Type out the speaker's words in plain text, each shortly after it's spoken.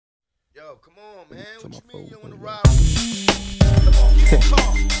Yo, come on, man. To What my you mean you phone, on the bro. ride? Come on, get the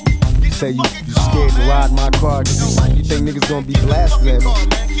car. Get Say the you fucking scared to car, ride man. my car cause you think niggas gonna be blasting at me.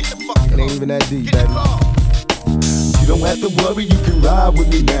 It ain't even that deep, Get the baby. car. You don't have to worry, you can ride with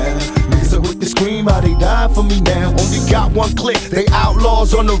me now. Niggas are with the scream how they die for me now. Only got one click, they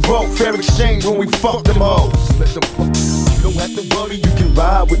outlaws on the road. Fair exchange when we fuck them hoes. You don't have to worry, you can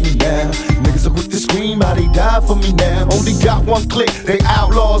ride with me now. Niggas are with the scream how they die for me now. Only got one click, they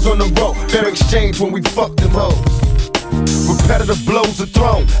outlaws on the road. Fair exchange when we fuck them hoes. Repetitive blows are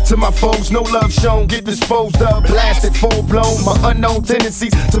thrown to my foes, no love shown, get disposed of, blasted, full blown. My unknown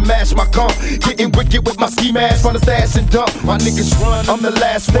tendencies to mash my comp, getting wicked with my ski mask from the stash and dump. My niggas run, I'm the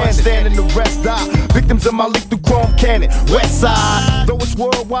last one standing, the rest die. Victims of my lethal chrome cannon, west side. Though it's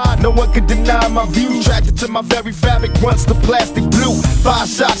worldwide, no one can deny my view. Attracted to my very fabric, once the plastic blue. 5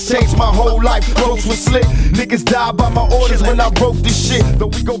 shots changed my whole life, throats were slit. Niggas died by my orders when I broke this shit. Though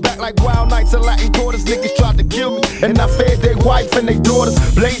we go back like wild nights and Latin quarters, niggas tried to kill me, and I fed their wife and their daughters.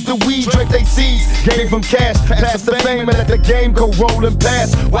 Blazed the weed, drank they seeds, gave them cash, passed the fame and let the game go rolling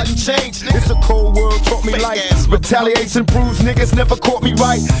past. Why you change? It's a cold world, taught me life. Retaliation proves niggas never caught me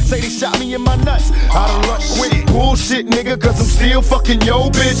right. Say they shot me in my nuts, I done luck with bullshit, nigga, cause I'm still fucking yo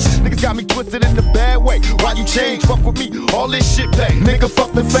bitch. Niggas got me twisted in the bad way. Why you change? Fuck with me, all this shit pay. Nigga,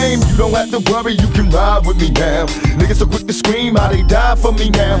 fuck the fame, you don't have to worry, you can ride with me now. Niggas are quick to scream how they die for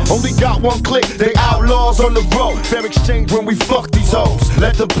me now. Only got one click, they outlaws on the road. Fair exchange when we fuck these hoes,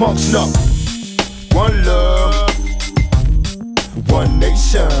 let the punks know. One love, one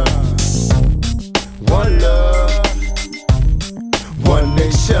nation. One love, one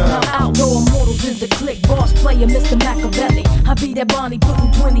nation. Now outlaw immortals is the click, boss player Mr. Machiavelli. I be that Bonnie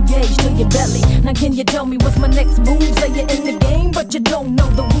putting 20 gauge to your belly. Now can you tell me what's my next move? Say you're in the game but you don't know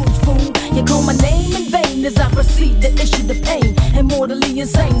the rules, fool. You call my name in vain as I proceed to issue the pain. And mortally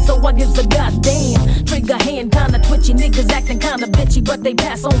insane, so I gives a goddamn. Trigger hand kinda twitchy, niggas acting kinda bitchy, but they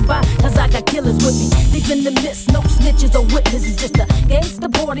pass on by cause I got killers with me. Deep in the midst, no snitches or witnesses, just a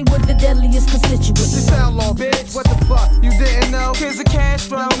gangsta party with the deadliest constituents. This outlaw, bitch, what the fuck? You didn't know? Here's a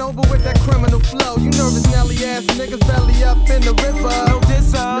Castro, over with that criminal flow. You nervous Nelly ass niggas belly up in the river. No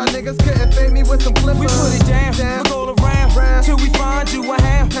diss y'all niggas couldn't fade me with some flippers. We put it down, we'll go around till we find you a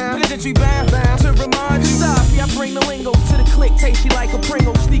ham. Penitentiary bound to remind you. Sorry, I bring the lingo to the click, tasty like a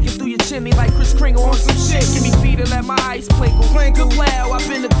Pringle, sneaking through your chimney like Chris Kringle on some shit. Give me feet to let my ice plinkle. Wow, I've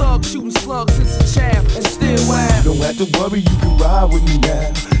been a thug shooting slugs since a child and still wild. You don't have to worry, you can ride with me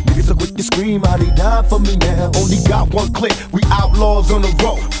now. Niggas are quick to scream how they die for me now. Only got one click, we outlaws on the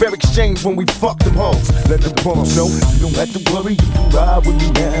road. Fair exchange when we fuck them hoes. Let the punks know. You don't have to worry, you can ride with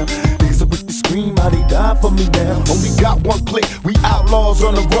me now. Niggas are quick to scream how they die for me now. Only got one click, we outlaws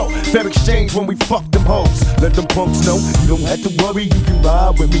on the road. Fair exchange when we fuck them hoes. Let them punks know. You don't have to worry, you can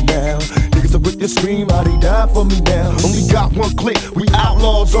ride with me now. Niggas are quick to scream how they die for me now. Only got one click, we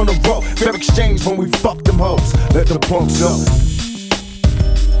outlaws on the road. Fair exchange when we fuck them hoes. Let them punks know.